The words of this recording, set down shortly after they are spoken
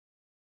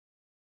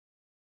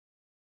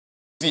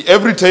See,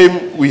 every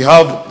time we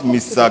have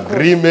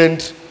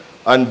misagreement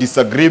and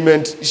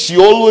disagreement, she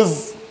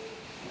always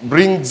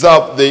brings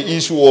up the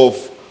issue of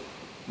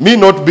me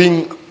not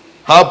being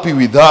happy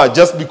with her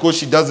just because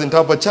she doesn't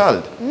have a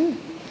child.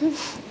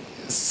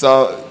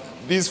 So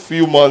these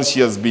few months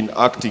she has been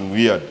acting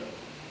weird.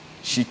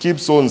 She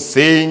keeps on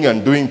saying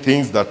and doing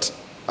things that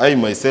I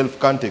myself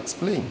can't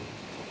explain.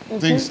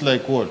 Things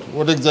like what?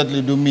 What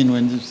exactly do you mean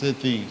when you say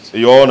things?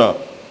 Your Honor,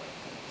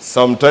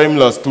 sometime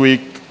last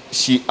week,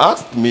 she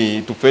asked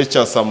me to fetch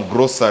her some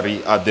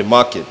grocery at the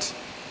market.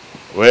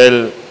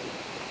 Well,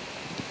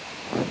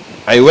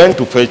 I went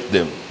to fetch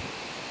them.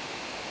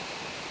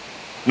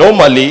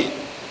 Normally,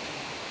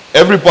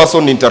 every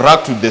person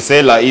interacts with the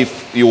seller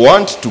if you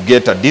want to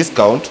get a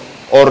discount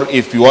or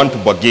if you want to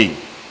bargain.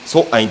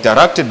 So I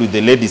interacted with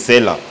the lady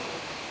seller,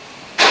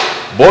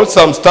 bought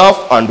some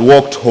stuff and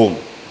walked home.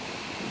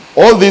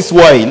 All this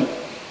while,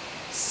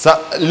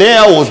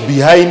 Leah was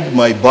behind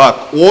my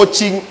back,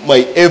 watching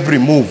my every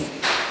move.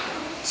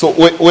 So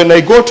when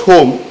I got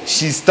home,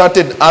 she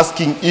started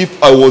asking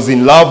if I was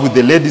in love with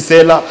the lady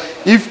seller,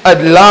 if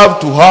I'd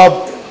love to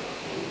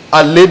have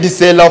a lady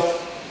seller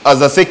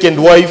as a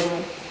second wife.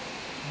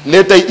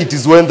 Later, it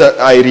is when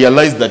I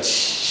realized that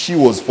she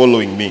was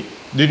following me.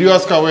 Did you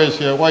ask her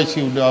why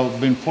she would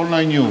have been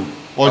following you?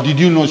 Or did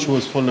you know she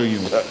was following you?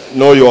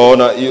 No, Your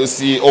Honor. You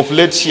see, of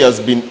late she has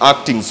been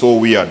acting so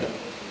weird.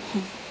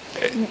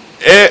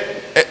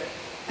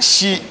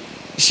 She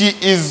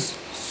is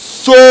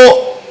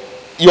so...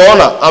 Your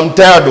Honor, I'm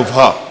tired of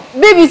her.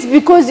 Baby, it's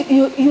because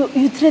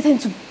you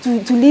threatened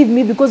to leave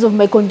me because of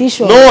my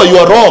condition. No, you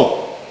are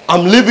wrong.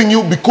 I'm leaving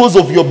you because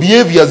of your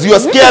behaviors. You are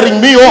scaring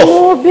me off.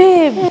 Oh,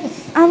 babe.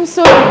 I'm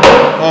sorry.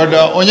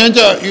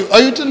 Onyanja, are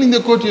you telling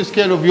the court you're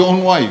scared of your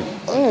own wife?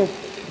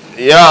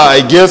 Yeah,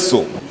 I guess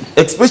so.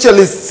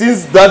 Especially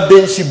since that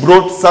day she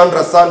brought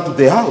Sandra's son to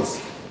the house.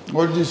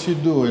 What did she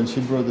do when she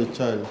brought the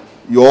child?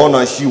 Your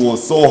Honor, she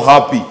was so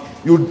happy.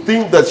 You'd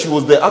think that she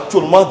was the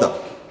actual mother.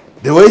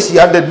 The way she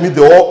handed me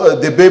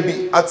the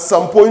baby, at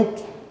some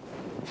point,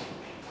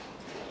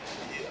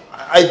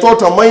 I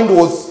thought her mind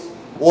was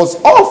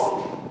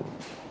off.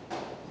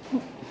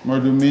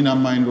 What do you mean her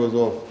mind was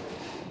off?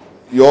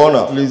 Your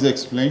Honor. Please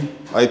explain.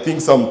 I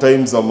think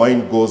sometimes her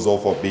mind goes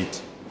off a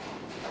bit.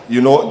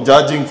 You know,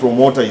 judging from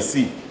what I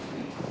see.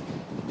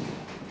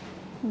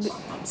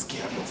 I'm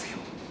scared of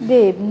you.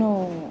 Babe,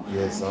 no.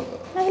 Yes,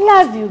 I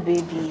love you,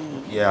 baby.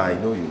 yeah, I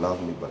know you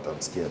love me, but I'm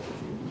scared of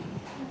you.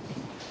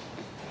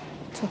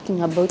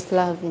 Talking about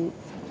loving.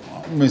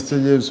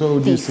 Mr. James, why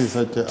would you say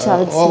such a...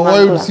 child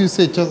why would you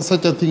say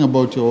such a thing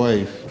about your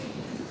wife?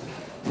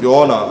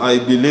 Your Honor, I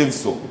believe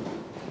so.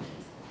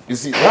 You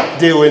see, that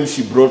day when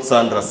she brought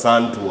Sandra's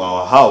son to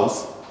our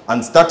house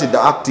and started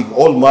acting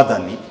all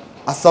motherly,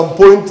 at some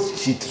point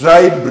she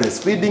tried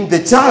breastfeeding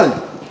the child.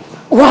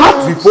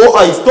 What? Before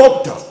I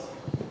stopped her.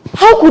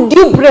 How could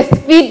you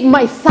breastfeed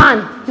my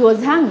son? He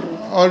was hungry.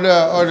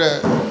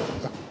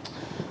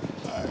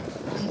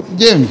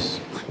 James.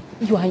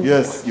 You are...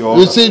 Yes, Your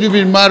Honor. You said you've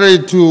been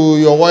married to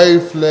your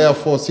wife, Leah,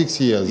 for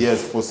 6 years.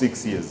 Yes, for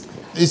 6 years.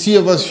 Is she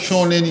ever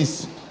shown any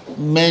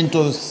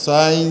mental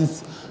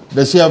signs?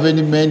 Does she have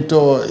any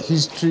mental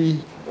history?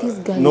 This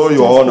guy No, is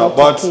Your just Honor, not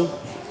but okay.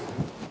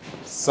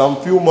 some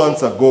few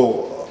months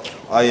ago,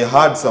 I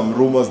heard some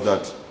rumors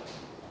that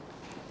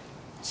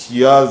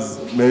she has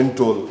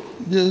mental...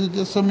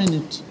 Just a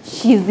minute.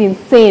 She's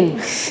insane.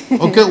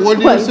 Okay, what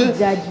did Why you say?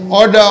 judge me?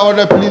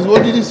 Order, please.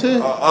 What did you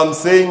say? I'm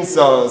saying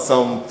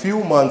some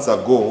few months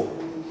ago,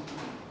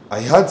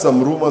 I heard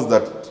some rumors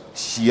that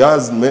she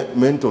has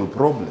mental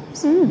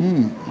problems.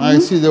 I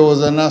see there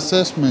was an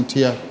assessment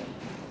here.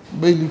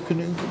 Bailey,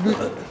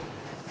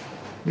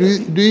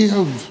 do you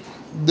have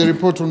the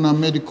report on a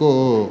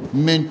medical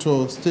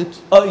mental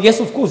state? Yes,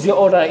 of course, Your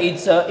Honor.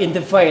 It's in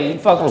the file. In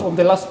fact, on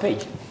the last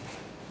page.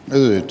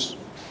 Is it?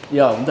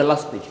 Yeah, on the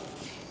last page.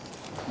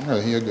 Oh,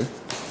 here you go.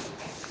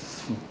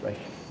 Right.